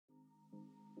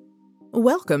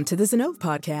Welcome to the Zenove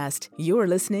Podcast. You're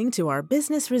listening to our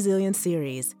Business Resilience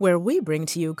series, where we bring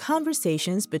to you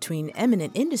conversations between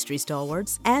eminent industry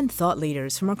stalwarts and thought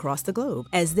leaders from across the globe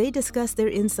as they discuss their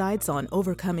insights on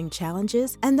overcoming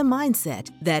challenges and the mindset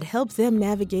that help them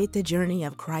navigate the journey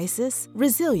of crisis,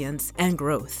 resilience, and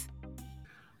growth.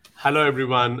 Hello,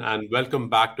 everyone, and welcome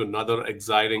back to another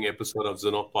exciting episode of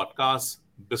Zenove Podcast,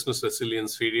 Business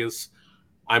Resilience series.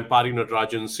 I'm Pari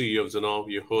Natarajan, CEO of Zenove,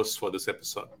 your host for this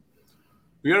episode.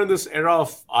 We are in this era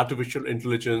of artificial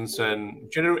intelligence,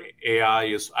 and generative AI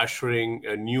is ushering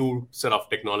a new set of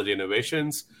technology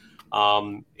innovations.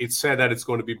 It's said that it's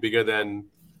going to be bigger than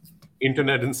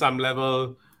internet in some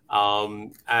level.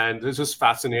 And this is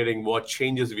fascinating what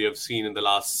changes we have seen in the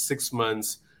last 6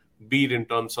 months, be it in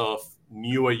terms of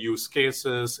newer use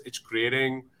cases it's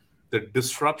creating, the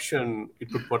disruption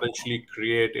it could potentially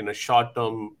create in a short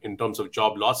term in terms of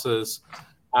job losses.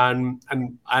 And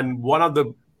one of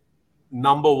the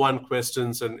number one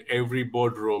questions in every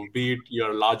boardroom, be it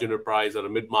you're a large enterprise or a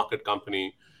mid-market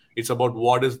company, it's about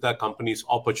what is the company's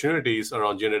opportunities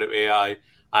around generative AI,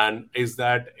 and is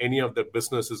that any of the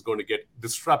business is going to get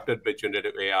disrupted by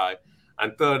generative AI?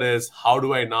 And third is, how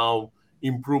do I now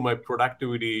improve my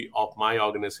productivity of my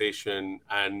organization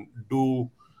and do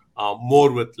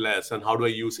more with less? And how do I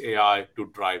use AI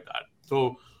to drive that?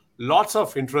 So lots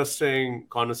of interesting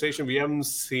conversation. We haven't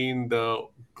seen the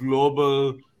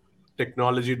global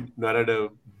technology narrative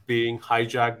being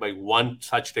hijacked by one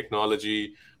such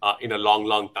technology in a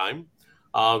long time.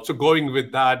 So going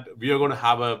with that, we are going to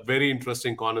have a very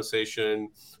interesting conversation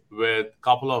with a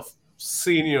couple of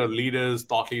senior leaders,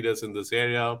 thought leaders in this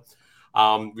area.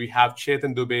 We have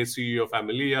Chetan Dubey, CEO of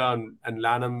Amelia, and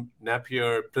Lanham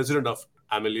Napier, President of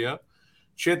Amelia.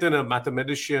 Chetan, a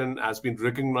mathematician, has been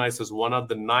recognized as one of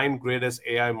the 9 greatest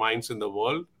AI minds in the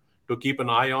world to keep an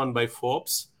eye on by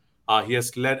Forbes. He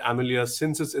has led Amelia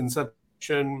since its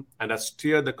inception and has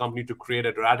steered the company to create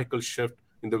a radical shift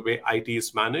in the way IT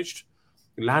is managed.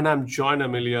 Lanham joined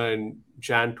Amelia in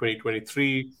Jan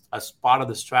 2023 as part of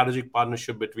the strategic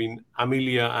partnership between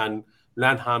Amelia and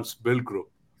Lanham's Build Group.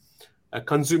 A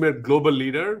consumer global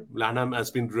leader, Lanham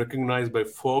has been recognized by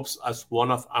Forbes as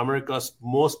one of America's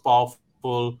most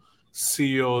powerful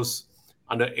CEOs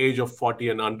under age of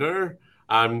 40 and under.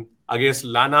 And I guess,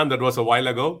 Lanham, that was a while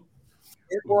ago.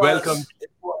 It Welcome.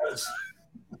 was.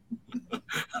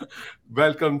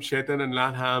 Welcome, Chetan and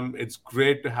Lanham. It's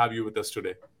great to have you with us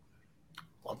today.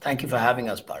 Well, thank you for having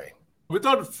us, Pari.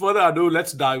 Without further ado,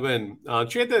 let's dive in.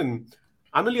 Chetan,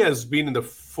 Amelia has been in the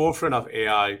forefront of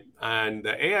AI, and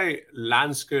the AI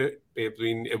landscape has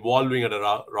been evolving at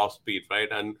a raw speed, right?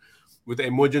 And with the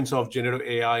emergence of generative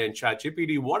AI and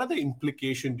ChatGPT, what are the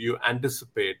implications do you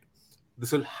anticipate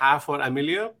this will have for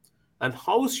Amelia? And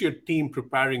how is your team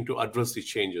preparing to address these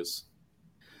changes?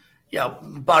 Yeah,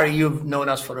 Pari, you've known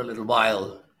us for a little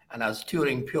while. And as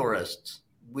Turing purists,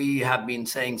 we have been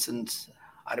saying since,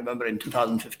 I remember in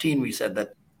 2015, we said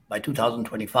that by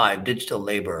 2025, digital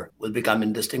labor will become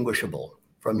indistinguishable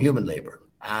from human labor.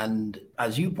 And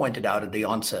as you pointed out at the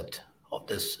onset of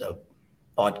this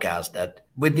podcast, that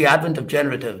with the advent of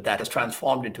generative, that has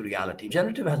transformed into reality.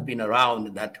 Generative has been around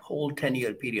in that whole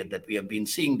 10-year period that we have been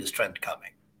seeing this trend coming.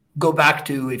 Go back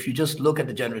to, if you just look at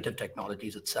the generative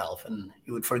technologies itself, and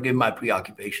you would forgive my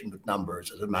preoccupation with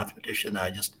numbers. As a mathematician, I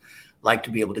just like to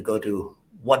be able to go to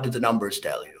what did the numbers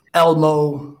tell you?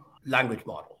 Elmo, language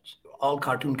models, all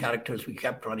cartoon characters, we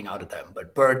kept running out of them.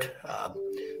 But BERT,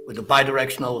 with the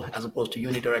bidirectional as opposed to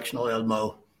unidirectional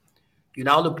Elmo, you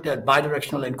now looked at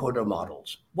bidirectional encoder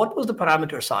models. What was the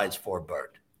parameter size for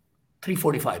BERT?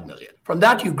 345 million. From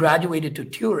that, you graduated to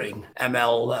Turing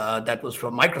ML, that was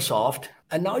from Microsoft.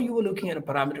 And now you were looking at a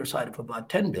parameter size of about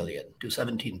 10 billion to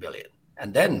 17 billion.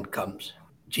 And then comes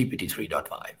GPT 3.5,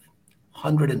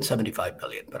 175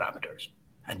 billion parameters.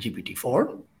 And GPT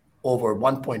 4, over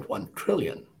 1.1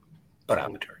 trillion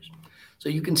parameters. So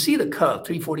you can see the curve,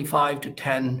 345 to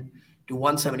 10 to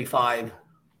 175,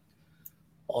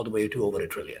 all the way to over a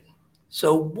trillion.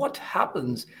 So what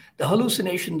happens? The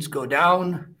hallucinations go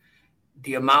down.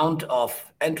 The amount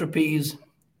of entropies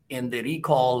in the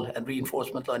recall and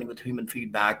reinforcement learning with human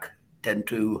feedback tend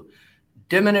to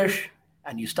diminish,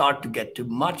 and you start to get to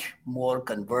much more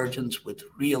convergence with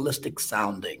realistic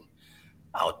sounding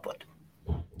output.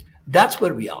 That's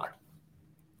where we are.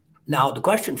 Now, the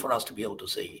question for us to be able to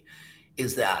see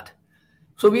is that,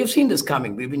 so we have seen this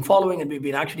coming. We've been following, and we've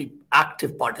been actually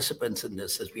active participants in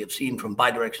this, as we have seen from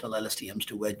bidirectional LSTMs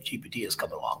to where GPT has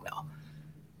come along now.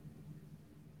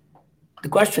 The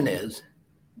question is,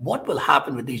 what will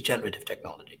happen with these generative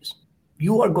technologies?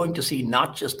 You are going to see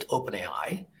not just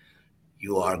OpenAI,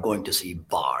 you are going to see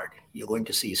Bard, You're going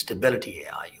to see Stability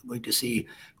AI. You're going to see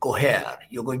Cohere.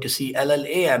 You're going to see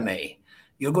LLAMA.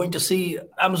 You're going to see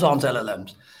Amazon's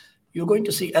LLMs. You're going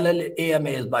to see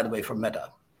LLAMAs, by the way, from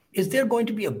Meta. Is there going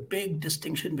to be a big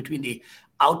distinction between the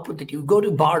output that you go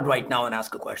to Bard right now and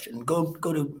ask a question, go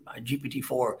to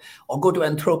GPT-4 or go to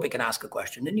Anthropic and ask a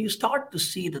question, and you start to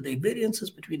see that the variances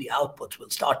between the outputs will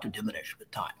start to diminish with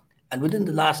time. And within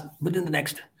the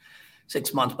next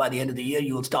 6 months, by the end of the year,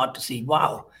 you will start to see,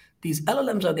 wow, these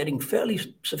LLMs are getting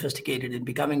fairly sophisticated and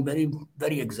becoming very,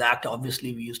 very exact.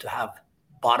 Obviously, we used to have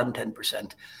bottom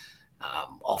 10%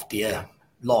 of the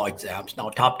law exams, now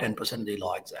top 10% of the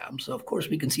law exams. So of course,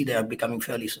 we can see they are becoming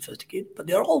fairly sophisticated, but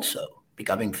they're also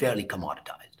becoming fairly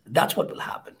commoditized. That's what will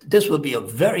happen. This will be a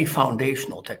very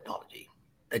foundational technology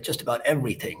that just about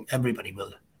everybody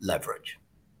will leverage.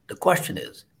 The question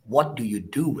is, what do you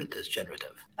do with this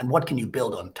generative? And what can you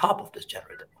build on top of this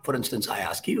generative? For instance, I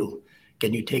ask you,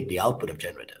 can you take the output of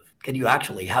generative? Can you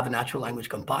actually have a natural language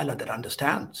compiler that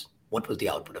understands what was the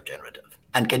output of generative?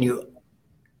 And can you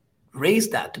raise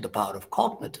that to the power of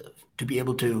cognitive to be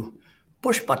able to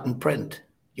push button print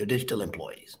your digital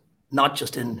employees, not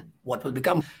just in what will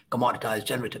become commoditized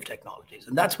generative technologies?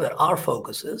 And that's where our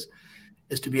focus is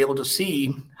to be able to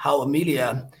see how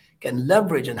Amelia can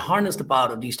leverage and harness the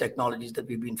power of these technologies that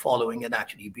we've been following and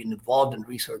actually been involved in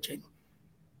researching,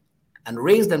 and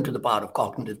raise them to the power of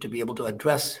cognitive to be able to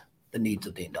address the needs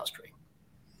of the industry.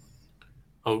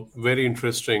 Oh, very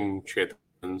interesting, Chetan.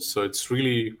 So it's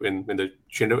really when the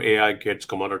generative AI gets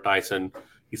commoditized and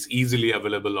is easily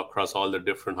available across all the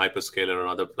different hyperscaler and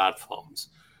other platforms,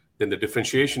 then the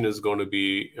differentiation is going to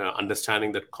be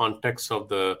understanding the context of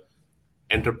the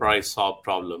enterprise solve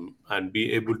problem and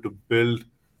be able to build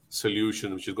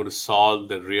solution which is going to solve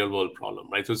the real world problem,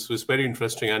 right? So it's very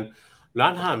interesting. And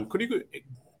Lanham, could you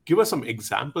give us some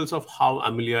examples of how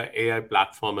Amelia AI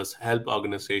platform has helped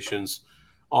organizations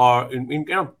or in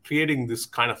kind of creating this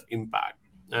kind of impact?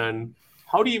 And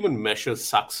how do you even measure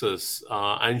success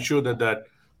and ensure that that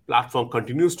platform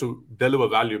continues to deliver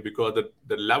value? Because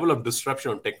the level of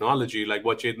disruption on technology, like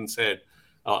what Chetan said,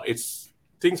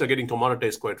 things are getting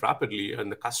commoditized quite rapidly, and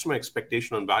the customer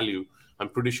expectation on value, I'm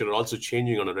pretty sure, are also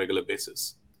changing on a regular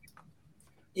basis.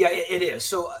 Yeah, it is.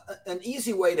 So an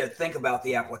easy way to think about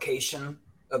the application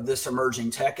of this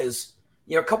emerging tech is,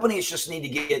 companies just need to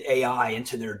get AI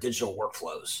into their digital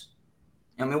workflows.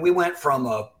 I mean, we went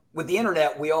from with the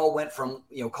internet, we all went from,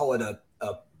 call it a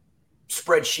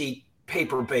spreadsheet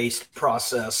paper-based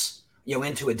process,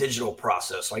 into a digital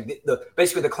process. Like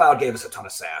basically the cloud gave us a ton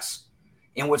of SaaS.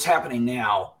 And what's happening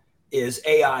now is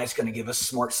AI is going to give us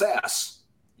smart SaaS,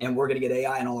 and we're going to get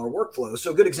AI in all our workflows.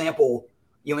 So a good example,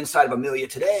 inside of Amelia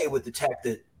today with the tech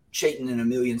that Chetan and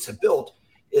Amelians have built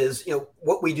is,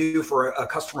 what we do for a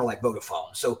customer like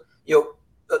Vodafone. So,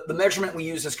 the measurement we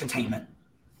use is containment,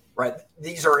 right?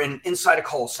 These are inside of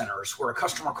call centers where a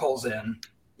customer calls in,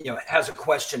 has a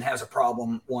question, has a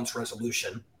problem, wants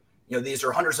resolution. These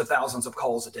are hundreds of thousands of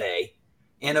calls a day.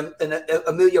 And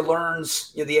Amelia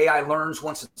learns, the AI learns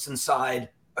once it's inside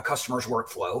a customer's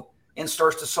workflow and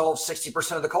starts to solve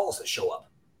 60% of the calls that show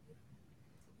up.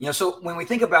 So when we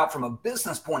think about from a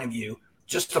business point of view,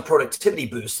 just the productivity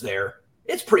boost there,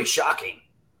 it's pretty shocking.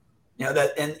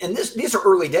 These are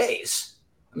early days.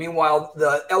 I mean, while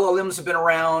the LLMs have been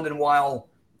around and while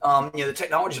the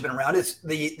technology has been around, it's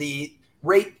the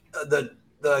rate,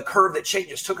 the curve that Chetan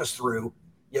just took us through,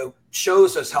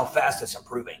 shows us how fast it's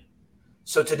improving.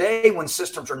 So today, when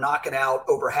systems are knocking out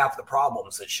over half the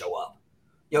problems that show up,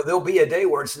 there'll be a day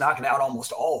where it's knocking out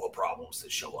almost all the problems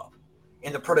that show up.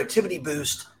 And the productivity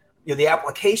boost, the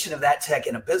application of that tech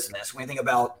in a business, when you think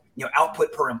about,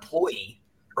 output per employee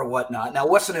or whatnot. Now,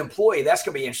 what's an employee? That's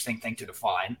going to be an interesting thing to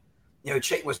define.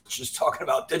 Chetan was just talking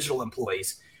about digital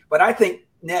employees. But I think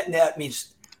net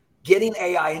means getting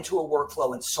AI into a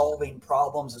workflow and solving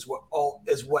problems is what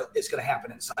is going to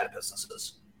happen inside of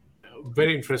businesses.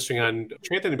 Very interesting. And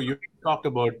Chetan, you talked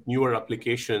about newer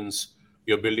applications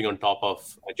you're building on top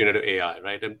of generative AI,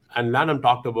 right? And Lanham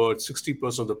talked about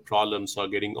 60% of the problems are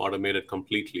getting automated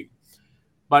completely.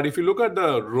 But if you look at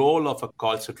the role of a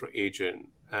call center agent,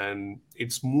 and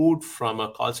it's moved from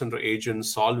a call center agent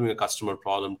solving a customer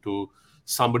problem to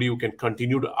somebody who can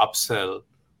continue to upsell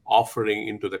offering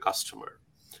into the customer.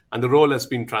 And the role has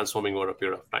been transforming over a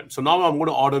period of time. So now I'm going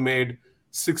to automate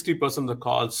 60% of the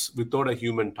calls without a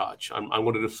human touch. I'm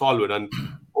going to resolve it, and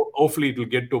hopefully it will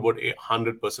get to about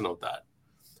 100% of that.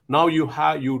 Now you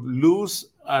lose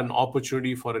an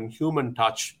opportunity for a human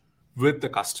touch with the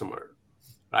customer,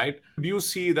 right? Do you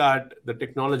see that the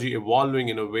technology evolving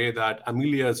in a way that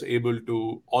Amelia is able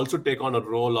to also take on a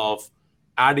role of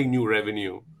adding new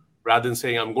revenue rather than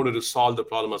saying, I'm going to resolve the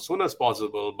problem as soon as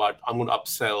possible, but I'm going to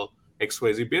upsell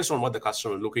XYZ based on what the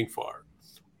customer is looking for.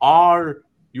 Or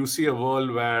you see a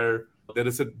world where there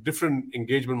is a different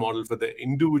engagement model for the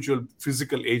individual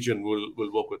physical agent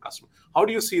will work with customer. How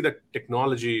do you see that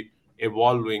technology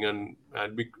evolving? And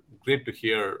it'd be great to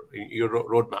hear your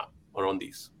roadmap around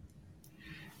these.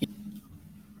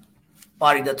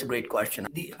 Pari, that's a great question.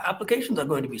 The applications are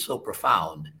going to be so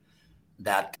profound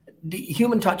that the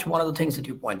human touch, one of the things that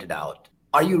you pointed out,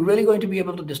 are you really going to be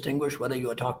able to distinguish whether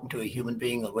you are talking to a human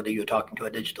being or whether you're talking to a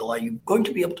digital? Are you going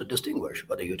to be able to distinguish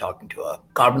whether you're talking to a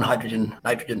carbon, hydrogen,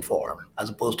 nitrogen form as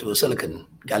opposed to a silicon,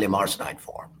 gallium arsenide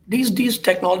form? These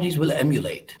technologies will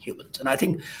emulate humans. And I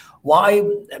think why?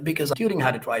 Because Turing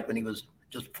had it right when he was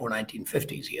just before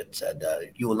 1950s. He had said,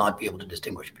 you will not be able to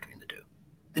distinguish between the two.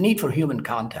 The need for human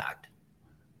contact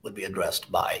will be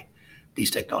addressed by these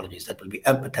technologies that will be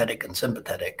empathetic and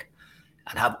sympathetic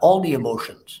and have all the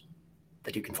emotions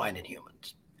that you can find in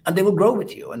humans. And they will grow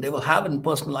with you, and they will have an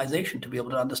personalization to be able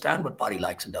to understand what Pari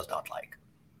likes and does not like,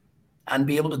 and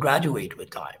be able to graduate with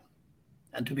time,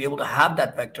 and to be able to have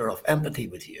that vector of empathy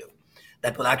with you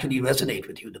that will actually resonate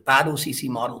with you. The PAD-OCC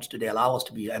models today allow us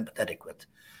to be empathetic with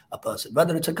a person,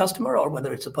 whether it's a customer or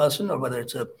whether it's a person or whether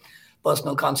it's a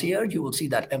personal concierge. You will see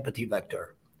that empathy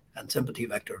vector and sympathy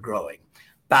vector growing.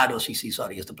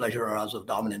 PAD-OCC, is the pleasure arousal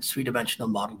dominance three-dimensional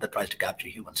model that tries to capture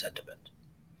human sentiment.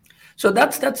 So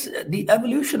that's the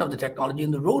evolution of the technology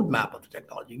and the roadmap of the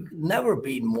technology. We could never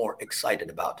be more excited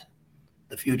about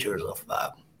the futures of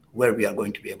where we are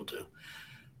going to be able to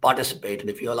participate. And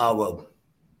if you allow a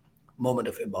moment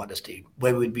of immodesty,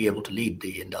 where we'd be able to lead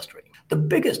the industry. The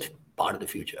biggest part of the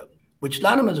future, which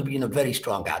Lanham has been a very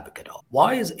strong advocate of.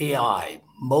 Why is AI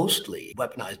mostly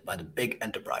weaponized by the big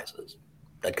enterprises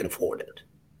that can afford it?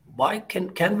 Why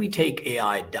can we take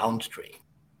AI downstream,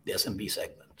 the SMB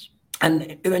segments,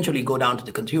 and eventually go down to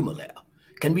the consumer layer?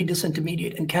 Can we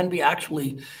disintermediate, and can we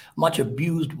actually, much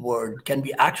abused word, can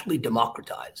we actually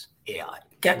democratize AI?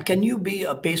 Can you be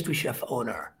a pastry chef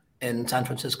owner in San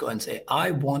Francisco and say,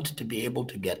 I want to be able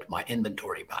to get my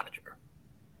inventory manager?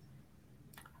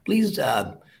 Please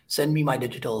send me my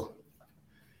digital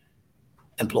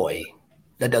employee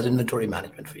that does inventory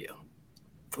management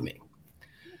for me.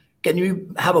 Can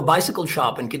you have a bicycle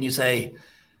shop and can you say,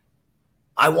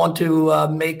 I want to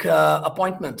make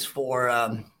appointments for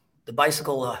the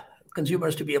bicycle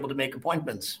consumers to be able to make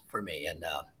appointments for me. And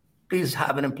please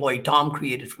have an employee, Tom,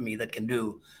 created for me that can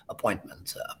do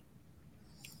appointments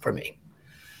for me.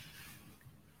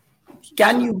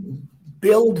 Can you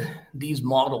build these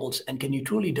models and can you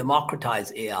truly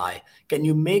democratize AI? Can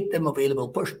you make them available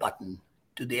push button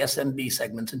to the SMB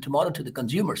segments and tomorrow to the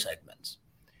consumer segments?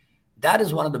 That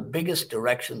is one of the biggest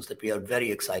directions that we are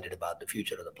very excited about the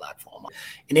future of the platform.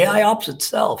 In AI Ops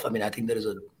itself, I think there is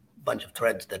a bunch of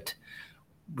threads that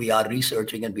we are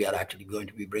researching and we are actually going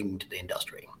to be bringing to the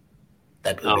industry.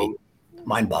 That will be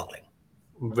mind-boggling.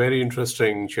 Very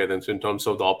interesting, Chetan, in terms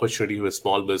of the opportunity with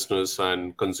small business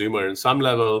and consumer. In some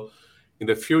level, in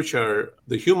the future,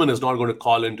 the human is not going to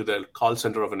call into the call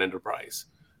center of an enterprise.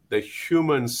 The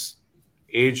human's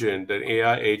agent, the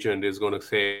AI agent, is going to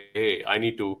say, hey, I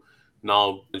need to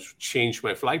now change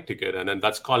my flight ticket. And then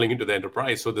that's calling into the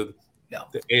enterprise. So the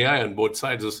AI on both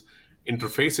sides is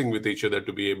interfacing with each other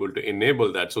to be able to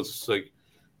enable that. So it's like,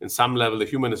 in some level, the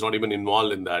human is not even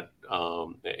involved in that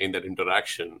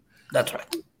interaction. That's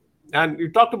right. And you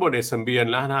talked about SMB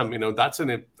and Lanham. That's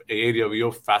an area we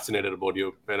are fascinated about.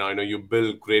 And I know you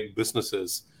build great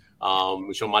businesses,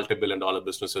 which are multi-billion-dollar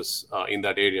businesses in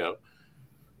that area.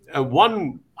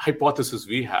 One hypothesis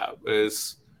we have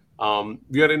is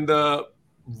we are in the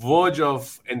verge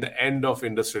of in the end of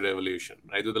industrial revolution.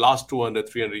 Right, the last 200,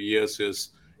 300 years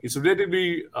it's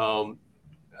relatively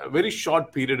a very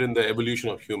short period in the evolution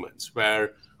of humans,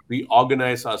 where we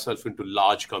organize ourselves into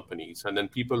large companies, and then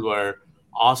people were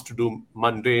asked to do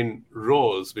mundane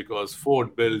roles because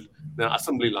Ford built the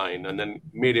assembly line and then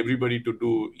made everybody to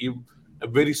do a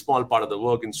very small part of the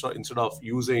work instead of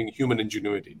using human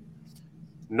ingenuity.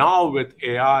 Now with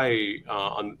AI,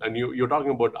 and you're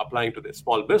talking about applying to the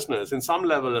small business, in some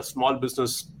level, a small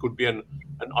business could be an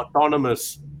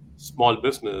autonomous small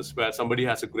business where somebody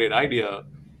has a great idea,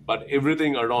 but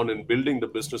everything around in building the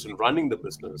business and running the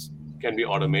business can be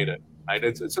automated. Right?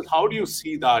 It's how do you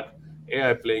see that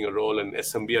AI playing a role in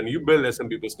SMB? And you built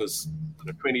SMB business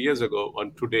 20 years ago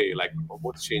and today, like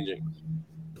what's changing?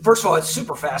 First of all, it's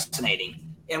super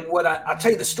fascinating. And what I'll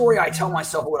tell you, the story I tell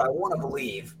myself, what I want to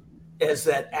believe is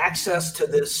that access to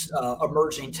this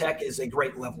emerging tech is a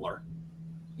great leveler.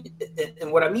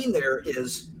 And what I mean there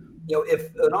is,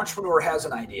 if an entrepreneur has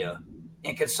an idea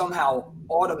and can somehow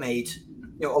automate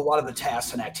a lot of the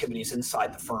tasks and activities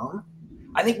inside the firm,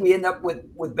 I think we end up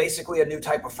with basically a new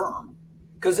type of firm.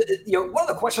 Because one of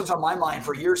the questions on my mind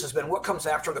for years has been, what comes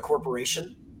after the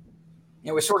corporation?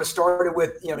 We sort of started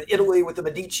with Italy with the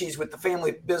Medicis, with the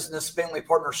family business, family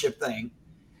partnership thing,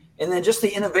 and then just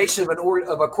the innovation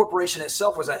of a corporation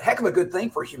itself was a heck of a good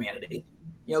thing for humanity.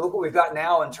 Look what we've got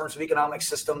now in terms of economic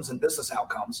systems and business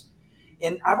outcomes.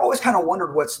 And I've always kind of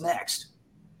wondered what's next.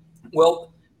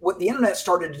 Well, what the internet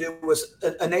started to do was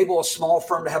enable a small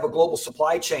firm to have a global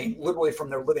supply chain, literally from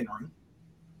their living room.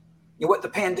 What the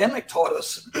pandemic taught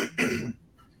us,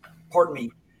 pardon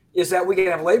me, is that we can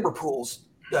have labor pools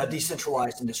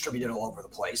decentralized and distributed all over the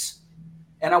place.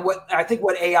 And I think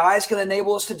what AI is going to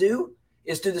enable us to do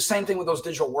is do the same thing with those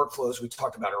digital workflows we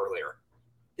talked about earlier.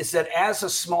 Is that as a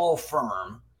small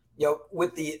firm,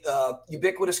 with the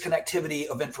ubiquitous connectivity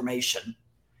of information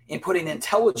and putting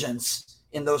intelligence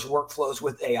in those workflows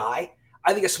with AI,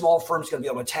 I think a small firm is going to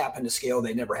be able to tap into scale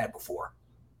they never had before.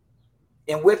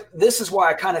 And this is why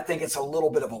I kind of think it's a little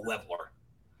bit of a leveler.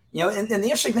 And the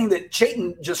interesting thing that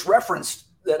Chaitan just referenced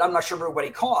that I'm not sure everybody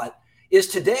caught is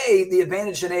today the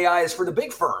advantage in AI is for the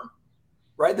big firm,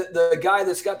 right? The guy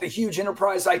that's got the huge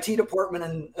enterprise IT department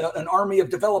and an army of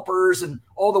developers and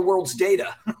all the world's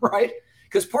data, right?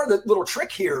 Because part of the little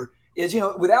trick here is,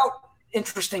 without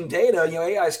interesting data,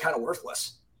 AI is kind of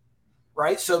worthless,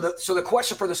 right? So the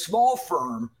question for the small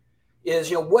firm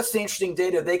is, what's the interesting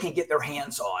data they can get their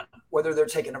hands on, whether they're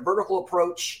taking a vertical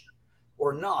approach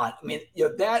or not. I mean,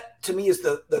 that to me is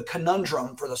the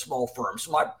conundrum for the small firms.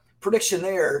 So my prediction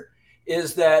there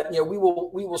is that, we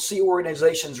will see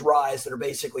organizations rise that are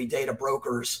basically data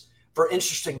brokers for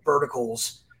interesting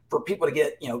verticals for people to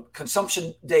get,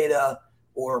 consumption data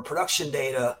or production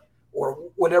data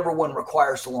or whatever one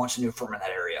requires to launch a new firm in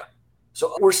that area.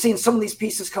 So we're seeing some of these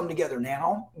pieces come together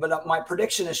now, but my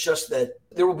prediction is just that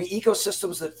there will be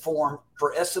ecosystems that form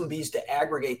for SMBs to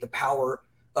aggregate the power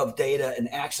of data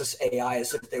and access AI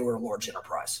as if they were a large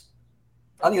enterprise.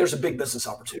 I think there's a big business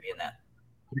opportunity in that.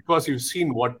 Because you've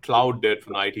seen what cloud did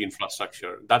for IT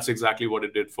infrastructure. That's exactly what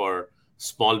it did for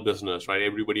small business, right?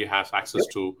 Everybody has access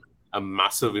to a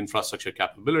massive infrastructure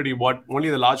capability. What only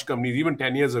the large companies, even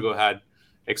 10 years ago, had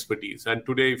expertise. And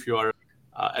today, if you are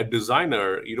a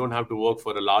designer, you don't have to work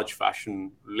for a large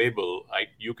fashion label. Right?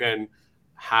 You can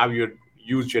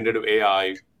use generative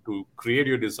AI to create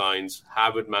your designs,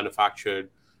 have it manufactured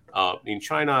in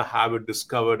China, have it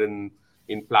discovered in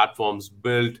platforms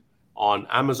built on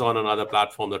Amazon and other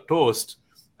platforms that Toast,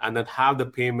 and then have the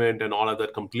payment and all of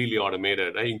that completely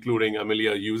automated, right? Including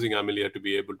using Amelia to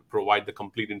be able to provide the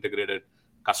complete integrated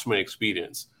customer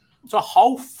experience. So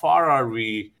how far are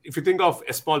we, if you think of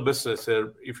a small business,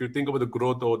 if you think about the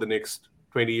growth over the next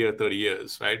 20 years, 30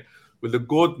 years, right? Will the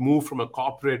growth move from a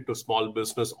corporate to small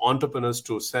business entrepreneurs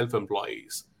to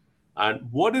self-employees? And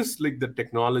what is like the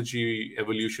technology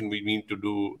evolution we need to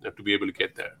do to be able to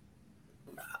get there?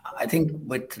 I think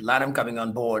with Lanham coming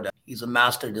on board, he's a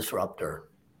master disruptor.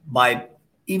 By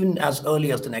even as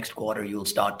early as the next quarter, you'll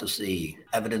start to see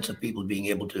evidence of people being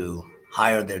able to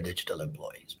hire their digital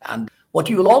employees. And what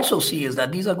you will also see is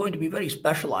that these are going to be very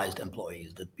specialized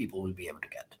employees that people will be able to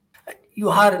get. You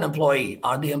hire an employee.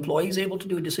 Are the employees able to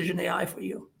do decision AI for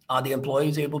you? Are the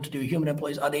employees able to do human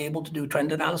employees? Are they able to do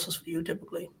trend analysis for you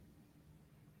typically?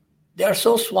 They are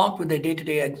so swamped with their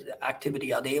day-to-day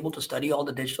activity. Are they able to study all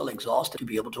the digital exhaust to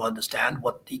be able to understand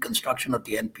what the construction of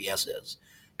the NPS is,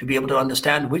 to be able to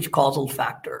understand which causal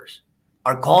factors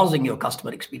are causing your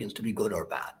customer experience to be good or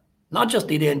bad? Not just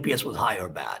the NPS was high or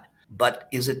bad, but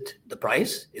is it the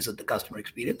price? Is it the customer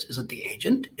experience? Is it the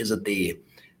agent? Is it the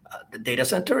data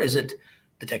center? Is it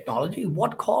the technology?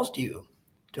 What caused you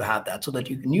to have that so that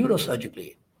you can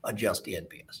neurosurgically adjust the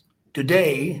NPS?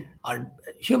 Today, our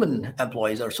human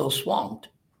employees are so swamped,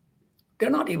 they're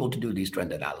not able to do these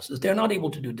trend analysis. They're not able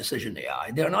to do decision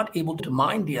AI. They're not able to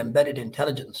mine the embedded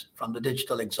intelligence from the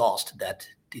digital exhaust that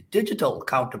the digital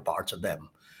counterparts of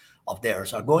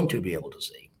theirs are going to be able to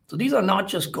see. So these are not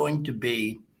just going to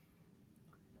be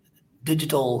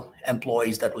digital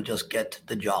employees that will just get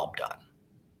the job done.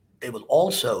 They will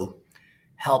also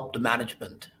help the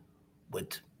management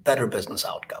with better business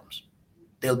outcomes.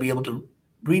 They'll be able to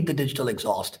read the digital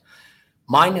exhaust,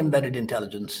 mine embedded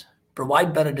intelligence,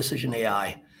 provide better decision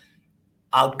AI,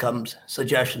 outcomes,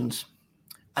 suggestions,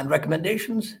 and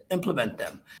recommendations, implement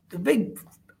them. The big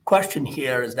question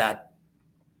here is that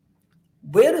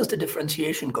where is the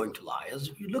differentiation going to lie?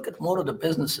 As you look at more of the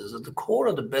businesses, at the core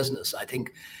of the business, I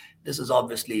think this is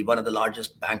obviously one of the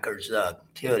largest bankers'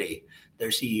 theory, their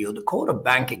CEO, the core of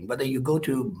banking, whether you go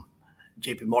to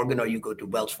JP Morgan or you go to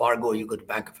Wells Fargo, you go to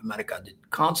Bank of America, the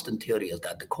constant theory is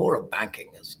that the core of banking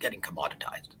is getting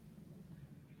commoditized.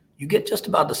 You get just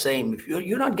about the same. If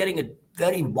you're not getting a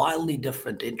very wildly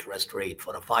different interest rate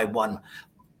for a 5/1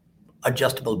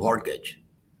 adjustable mortgage.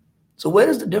 So where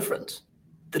is the difference?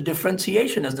 The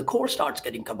differentiation as the core starts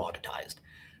getting commoditized.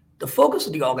 The focus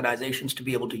of the organizations to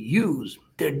be able to use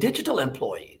their digital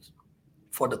employees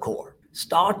for the core.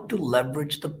 Start to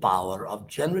leverage the power of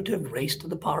generative raised to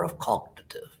the power of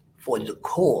cognitive for the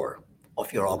core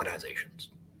of your organizations.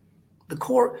 The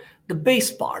core, the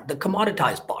base part, the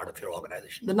commoditized part of your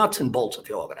organization, the nuts and bolts of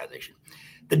your organization.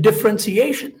 The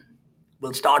differentiation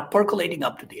will start percolating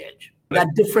up to the edge.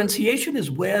 That differentiation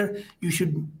is where you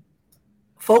should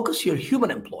focus your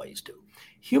human employees to.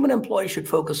 Human employees should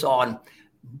focus on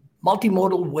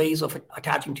multimodal ways of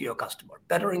attaching to your customer,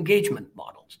 better engagement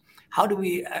models. How do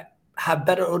we have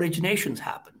better originations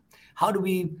happen? How do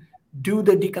we do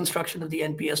the deconstruction of the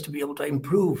NPS to be able to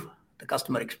improve the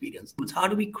customer experience? How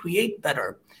do we create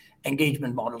better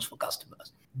engagement models for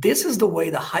customers? This is the way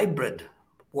the hybrid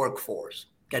workforce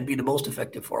can be the most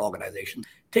effective for organizations.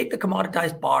 Take the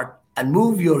commoditized part and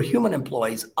move your human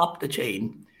employees up the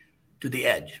chain to the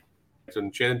edge.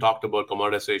 And Chetan talked about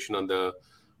commoditization on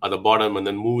the bottom and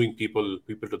then moving people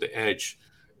to the edge,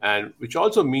 and which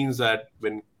also means that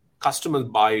when customers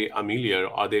buy Amelia,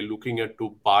 are they looking at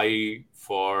to buy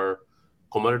for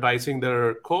commoditizing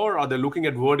their core? Or are they looking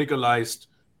at verticalized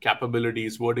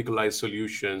capabilities, verticalized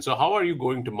solutions? So how are you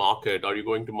going to market? Are you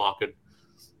going to market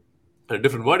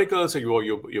different verticals? So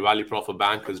your value prop for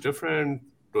bank is different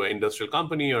to an industrial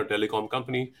company or telecom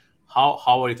company. How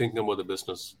are you thinking about the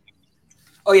business?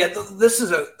 Oh, yeah, this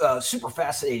is a super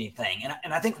fascinating thing.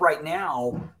 And I think right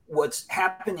now what's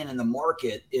happening in the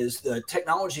market is the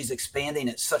technology is expanding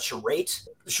at such a rate.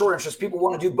 The short answer is people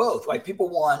want to do both. Like people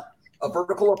want a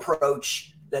vertical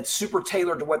approach that's super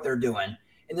tailored to what they're doing.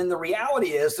 And then the reality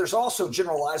is there's also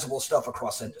generalizable stuff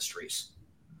across industries.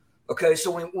 Okay,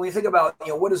 so when we think about,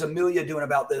 what is Amelia doing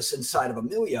about this inside of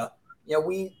Amelia,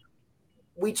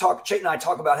 we talk, Chetan and I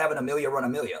talk about having Amelia run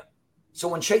Amelia. So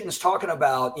when Chetan's talking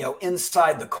about,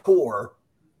 inside the core,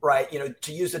 right,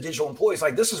 to use the digital employees,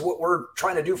 like this is what we're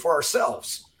trying to do for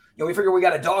ourselves. We figure we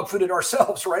got to dog food it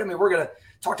ourselves, right? I mean, we're going to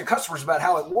talk to customers about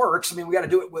how it works. I mean, we got to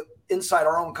do it inside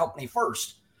our own company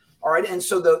first. All right. And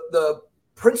so the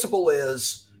principle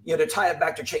is, to tie it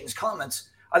back to Chetan's comments,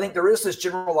 I think there is this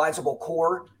generalizable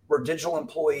core where digital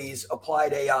employees,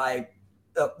 applied AI,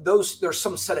 there's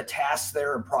some set of tasks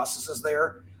there and processes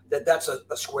there that's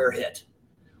a square hit.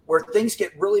 Where things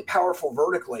get really powerful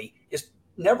vertically is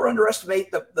never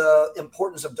underestimate the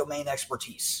importance of domain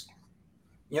expertise.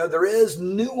 There is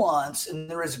nuance and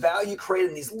there is value created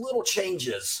in these little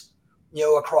changes,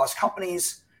 across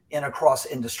companies and across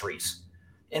industries.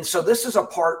 And so this is a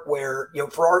part where,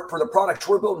 for the products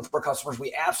we're building for customers,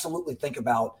 we absolutely think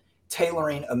about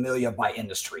tailoring Amelia by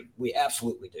industry. We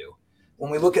absolutely do.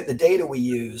 When we look at the data we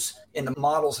use in the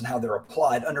models and how they're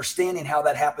applied, understanding how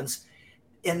that happens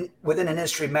within an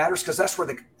industry matters because that's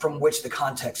from which the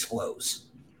context flows,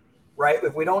 right?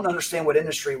 If we don't understand what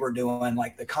industry we're doing,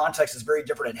 like the context is very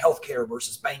different in healthcare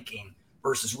versus banking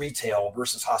versus retail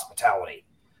versus hospitality.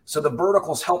 So the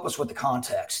verticals help us with the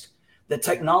context. The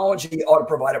technology ought to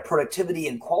provide a productivity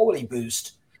and quality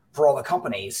boost for all the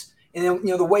companies. And then,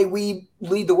 the way we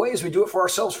lead the way is we do it for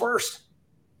ourselves first.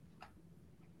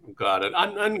 Got it.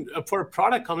 And for a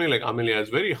product company like Amelia, it's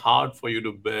very hard for you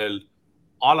to build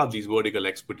all of these vertical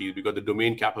expertise because the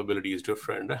domain capability is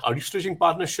different. Are you stitching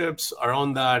partnerships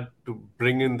around that to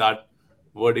bring in that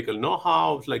vertical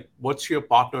know-how? Like, what's your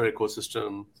partner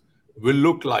ecosystem will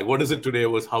look like? What is it today?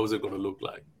 How is it going to look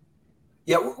like?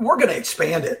 Yeah, we're going to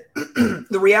expand it.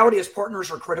 The reality is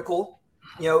partners are critical,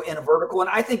 in a vertical. And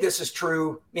I think this is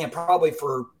true, probably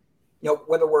for,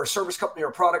 whether we're a service company or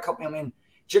a product company.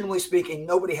 Generally speaking,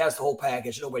 nobody has the whole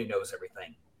package. Nobody knows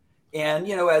everything. And,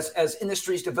 as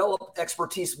industries develop,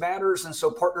 expertise matters. And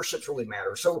so partnerships really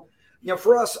matter. So,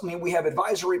 for us, we have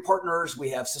advisory partners, we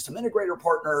have system integrator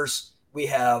partners, we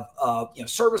have,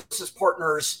 services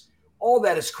partners. All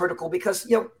that is critical because,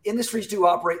 industries do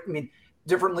operate,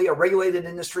 differently. A regulated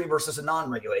industry versus a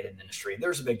non-regulated industry,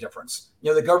 there's a big difference.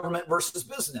 The government versus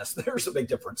business, there's a big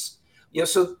difference.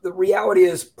 So the reality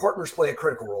is partners play a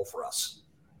critical role for us.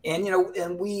 And,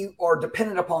 and we are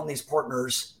dependent upon these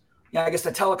partners. I guess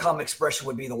the telecom expression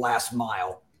would be the last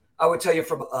mile. I would tell you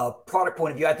from a product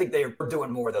point of view, I think they are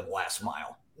doing more than the last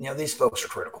mile. These folks are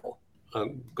critical.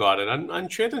 Got it. And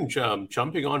Chetan,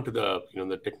 jumping onto the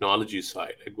the technology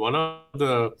side, like one of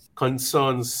the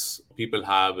concerns people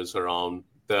have is around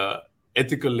the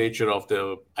ethical nature of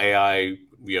the AI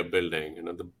we are building.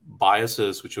 The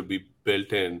biases which will be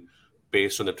built in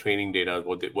based on the training data,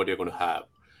 what you're going to have.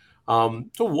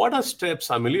 So what are steps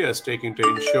Amelia is taking to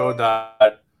ensure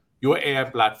that your AI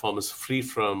platform is free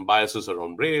from biases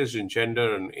around race and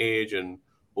gender and age and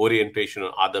orientation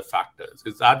and other factors?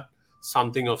 Is that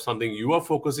something you are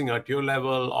focusing at your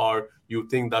level, or you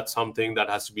think that's something that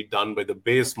has to be done by the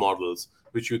base models,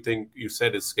 which you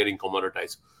said is getting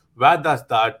commoditized? Where does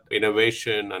that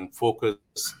innovation and focus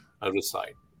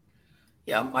reside?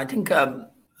 Yeah, I think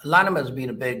Lanham has been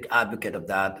a big advocate of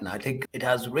that. And I think it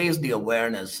has raised the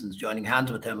awareness since joining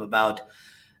hands with him about,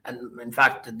 and in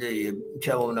fact, the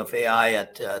chairwoman of AI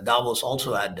at Davos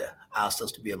also had asked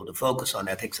us to be able to focus on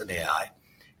ethics and AI.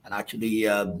 And actually,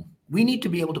 we need to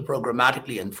be able to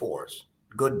programmatically enforce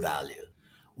good values.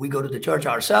 We go to the church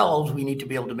ourselves, we need to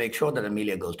be able to make sure that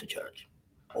Amelia goes to church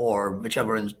or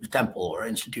whichever temple or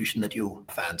institution that you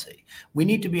fancy. We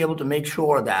need to be able to make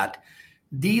sure that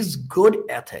these good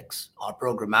ethics are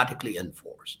programmatically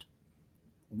enforced.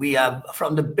 We have,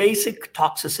 from the basic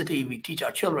toxicity, we teach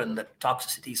our children that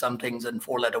toxicity, some things in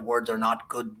four-letter words are not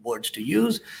good words to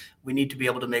use. We need to be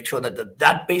able to make sure that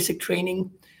that basic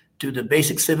training to the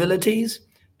basic civilities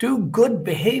to good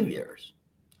behaviors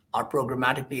are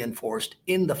programmatically enforced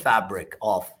in the fabric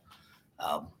of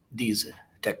these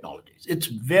technologies. It's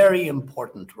very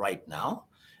important right now.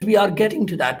 We are getting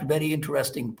to that very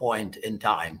interesting point in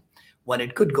time when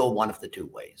it could go one of the two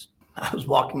ways. I was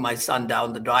walking my son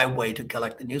down the driveway to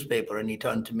collect the newspaper, and he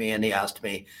turned to me and he asked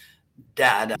me,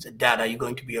 Dad, I said, Dad, are you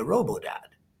going to be a robo-dad?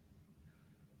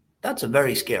 That's a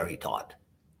very scary thought.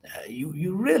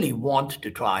 You really want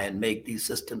to try and make these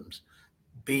systems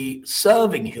be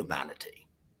serving humanity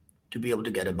to be able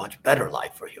to get a much better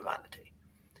life for humanity.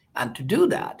 And to do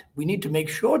that, we need to make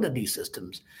sure that these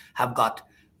systems have got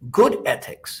good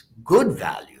ethics, good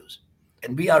values.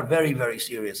 And we are very, very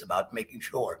serious about making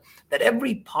sure that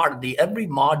every part of every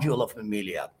module of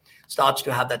Amelia starts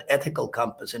to have that ethical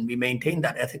compass, and we maintain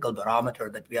that ethical barometer,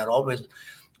 that we are always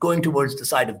going towards the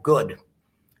side of good,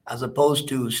 as opposed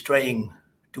to straying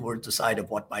towards the side of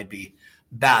what might be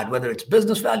bad, whether it's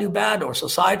business value bad or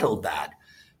societal bad.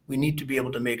 We need to be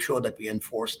able to make sure that we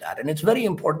enforce that. And it's very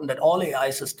important that all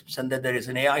AI systems, and that there is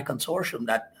an AI consortium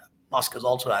that Musk has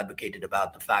also advocated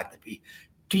about, the fact that we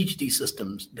teach these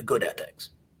systems the good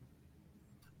ethics.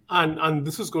 And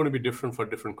this is going to be different for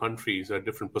different countries, a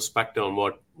different perspective on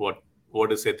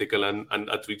what is ethical, and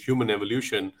that's with human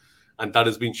evolution, and that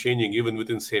has been changing even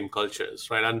within same cultures,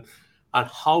 right? And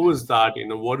how is that?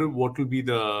 What will be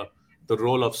the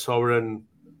role of sovereign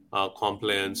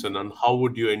compliance, and how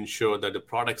would you ensure that the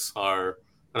products are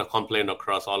compliant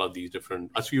across all of these different,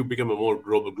 as you become a more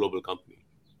global company?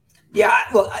 Yeah,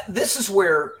 well, this is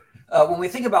where when we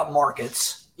think about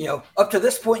markets, up to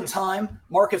this point in time,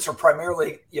 markets are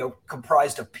primarily,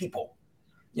 comprised of people.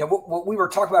 What we were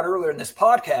talking about earlier in this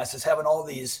podcast is having all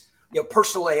these,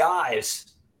 personal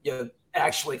AIs,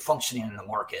 actually functioning in the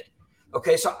market.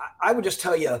 Okay, so I would just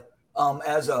tell you,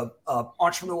 as a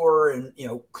entrepreneur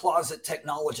and closet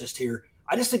technologist here,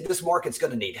 I just think this market's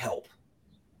going to need help.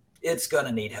 It's going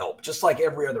to need help, just like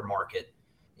every other market.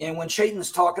 And when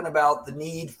Chetan's talking about the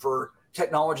need for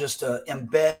technologists to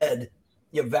embed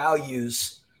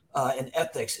values and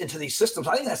ethics into these systems,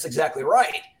 I think that's exactly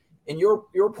right. And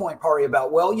your point, Pari,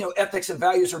 about, ethics and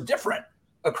values are different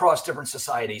across different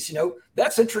societies.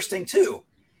 That's interesting too.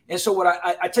 And so what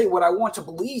I tell you, what I want to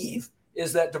believe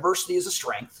is that diversity is a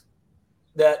strength,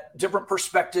 that different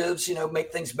perspectives,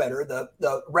 make things better.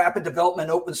 The rapid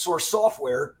development open source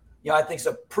software, I think is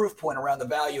a proof point around the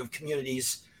value of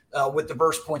communities with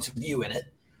diverse points of view in it.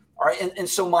 All right. And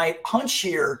so my hunch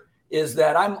here is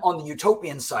that I'm on the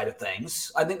utopian side of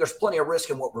things. I think there's plenty of risk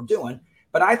in what we're doing,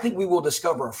 but I think we will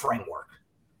discover a framework,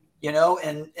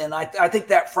 and I think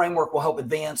that framework will help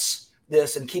advance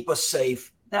this and keep us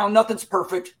safe. Now, nothing's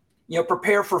perfect.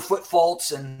 Prepare for foot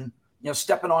faults and,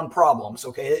 stepping on problems.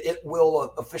 Okay. It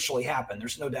will officially happen.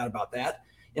 There's no doubt about that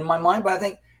in my mind, but I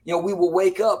think, we will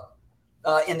wake up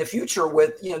in the future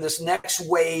with, this next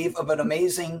wave of an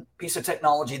amazing piece of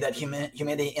technology that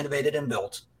humanity innovated and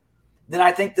built. Then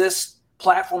I think this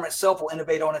platform itself will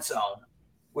innovate on its own,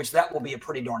 which that will be a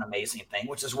pretty darn amazing thing,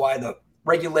 which is why the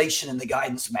regulation and the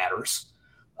guidance matters.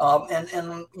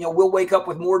 And we'll wake up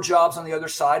with more jobs on the other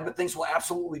side, but things will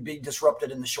absolutely be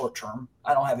disrupted in the short term.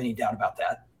 I don't have any doubt about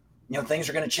that. Things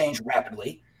are going to change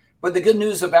rapidly. But the good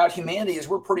news about humanity is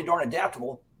we're pretty darn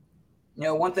adaptable.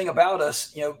 One thing about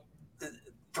us,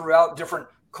 throughout different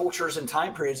cultures and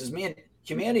time periods is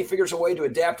humanity figures a way to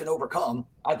adapt and overcome.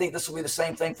 I think this will be the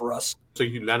same thing for us. So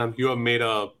you have made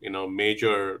a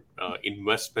major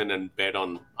investment and bet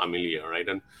on Amelia, right?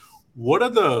 And what are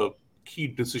the key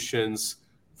decisions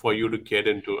for you to get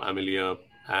into Amelia,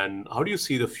 and how do you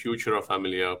see the future of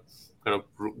Amelia kind of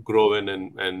growing,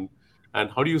 and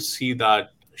how do you see that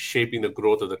shaping the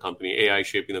growth of the company, AI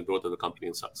shaping the growth of the company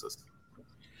and success?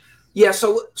 Yeah,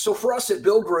 so for us at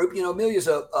Build Group, Amelia is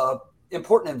a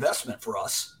important investment for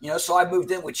us. So I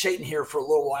moved in with Chayton here for a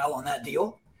little while on that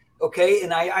deal. Okay,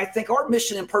 and I think our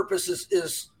mission and purpose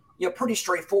is pretty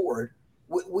straightforward.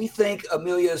 We think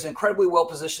Amelia is incredibly well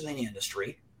positioned in the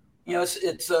industry.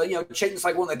 Chayton's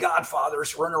like one of the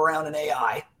godfathers running around in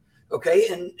AI.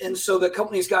 Okay, and so the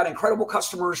company's got incredible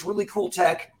customers, really cool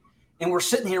tech, and we're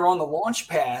sitting here on the launch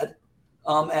pad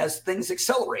as things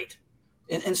accelerate.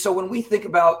 And so when we think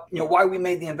about why we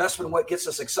made the investment and what gets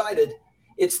us excited,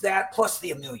 it's that plus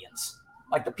the Amelians.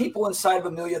 Like the people inside of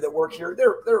Amelia that work here,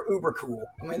 they're uber cool.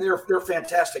 I mean, they're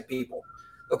fantastic people.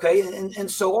 Okay,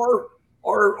 and so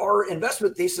our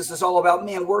investment thesis is all about,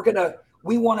 man,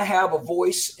 we want to have a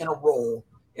voice and a role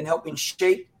in helping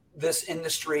shape this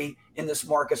industry in this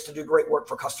markets to do great work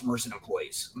for customers and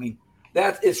employees. I mean,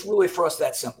 that is really for us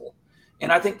that simple.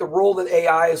 And I think the role that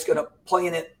AI is going to play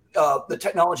in it, the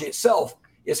technology itself,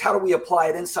 is how do we apply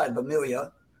it inside of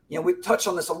Amelia? We touched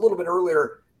on this a little bit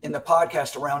earlier in the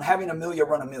podcast around having Amelia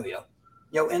run Amelia,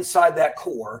 inside that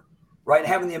core, right?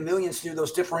 Having the Amelians do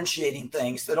those differentiating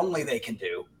things that only they can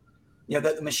do.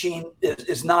 That the machine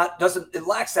it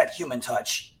lacks that human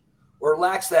touch, or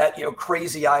lacks that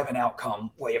crazy Ivan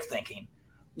outcome way of thinking.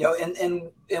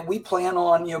 And we plan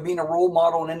on being a role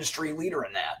model and industry leader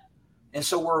in that. And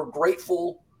so we're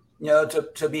grateful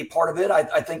to be part of it.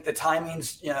 I think the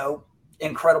timing's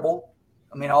incredible.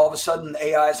 I mean, all of a sudden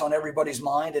AI is on everybody's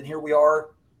mind, and here we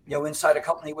are inside a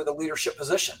company with a leadership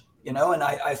position. And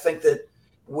I think that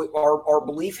our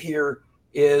belief here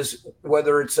is,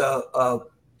 whether it's a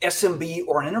SMB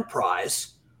or an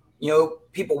enterprise,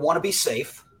 people want to be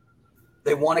safe.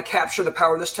 They want to capture the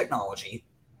power of this technology.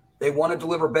 They want to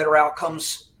deliver better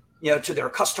outcomes, to their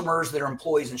customers, their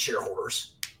employees, and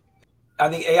shareholders. I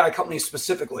think AI companies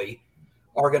specifically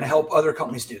are going to help other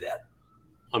companies do that.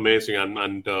 Amazing.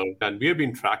 And we have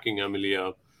been tracking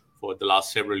Amelia for the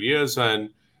last several years, and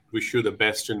wish you the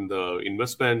best in the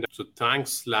investment. So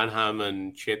thanks, Lanham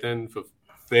and Chayton, for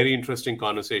very interesting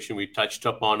conversation. We touched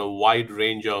upon a wide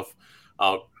range of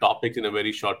topics in a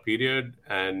very short period,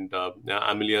 and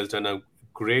Amelia has done a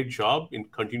great job in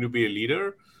continuing to be a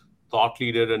leader, thought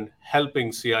leader, and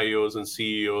helping CIOs and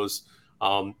CEOs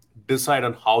decide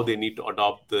on how they need to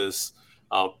adopt this.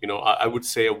 I would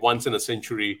say a once in a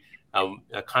century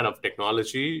kind of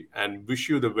technology, and wish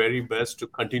you the very best to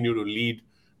continue to lead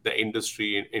the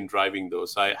industry in driving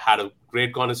those. I had a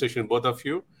great conversation with both of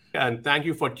you. And thank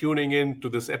you for tuning in to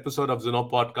this episode of Zinnov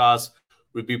Podcast.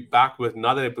 We'll be back with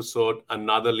another episode,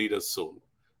 another leader soon.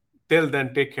 Till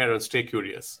then, take care and stay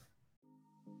curious.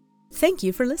 Thank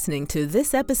you for listening to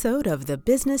this episode of the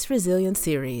Business Resilience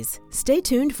Series. Stay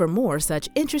tuned for more such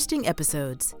interesting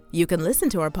episodes. You can listen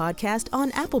to our podcast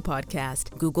on Apple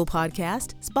Podcast, Google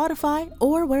Podcast, Spotify,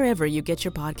 or wherever you get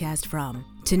your podcast from.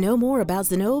 To know more about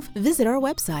Zinnov, visit our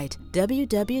website,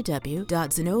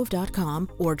 www.zinnov.com,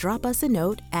 or drop us a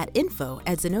note at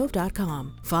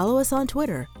info@zinnov.com. Follow us on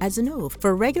Twitter @Zinnov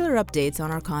for regular updates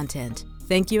on our content.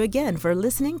 Thank you again for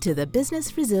listening to the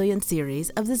Business Resilience Series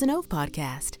of the Zinnov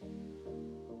Podcast.